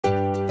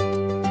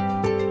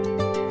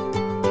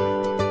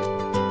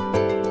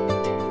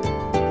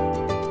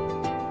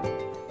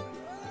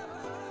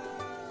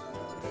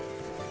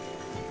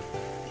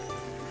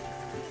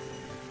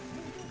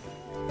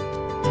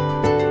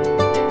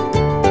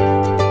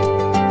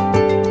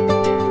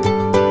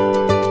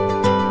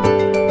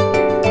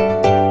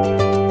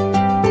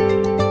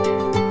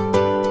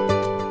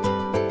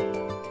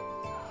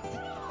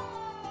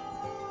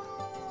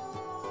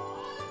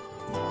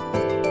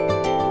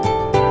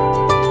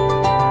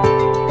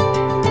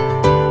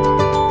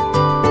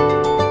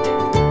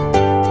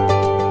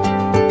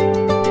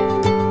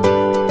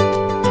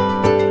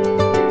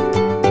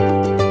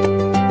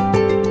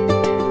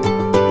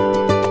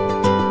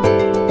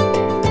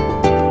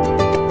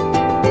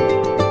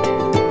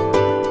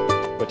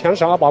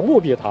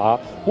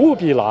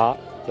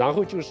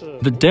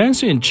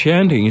dancing and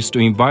chanting is to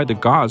invite the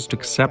gods to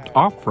accept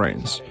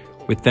offerings.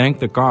 We thank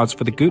the gods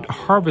for the good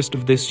harvest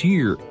of this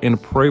year and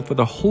pray for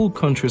the whole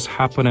country's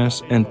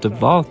happiness and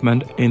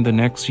development in the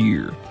next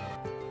year.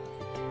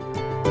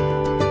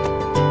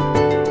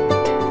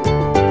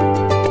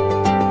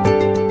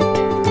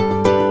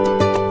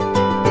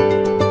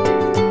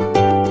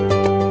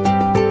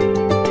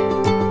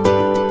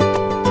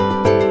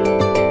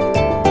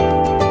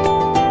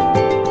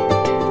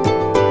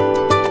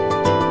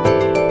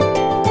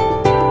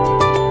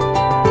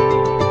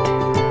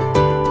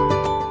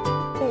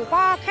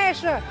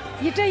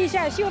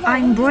 I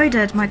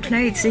embroidered my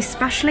clothes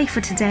especially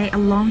for today a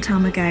long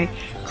time ago,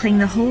 cleaned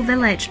the whole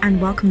village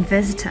and welcomed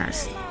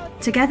visitors.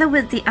 Together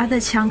with the other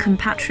Qiang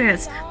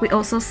compatriots, we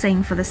also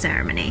sing for the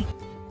ceremony.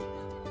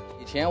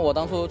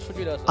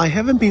 I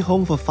haven't been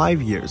home for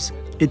 5 years.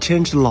 It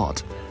changed a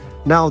lot.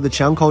 Now the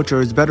Qiang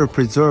culture is better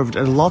preserved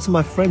and lots of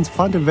my friends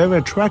find it very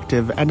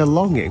attractive and a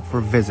longing for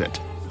a visit.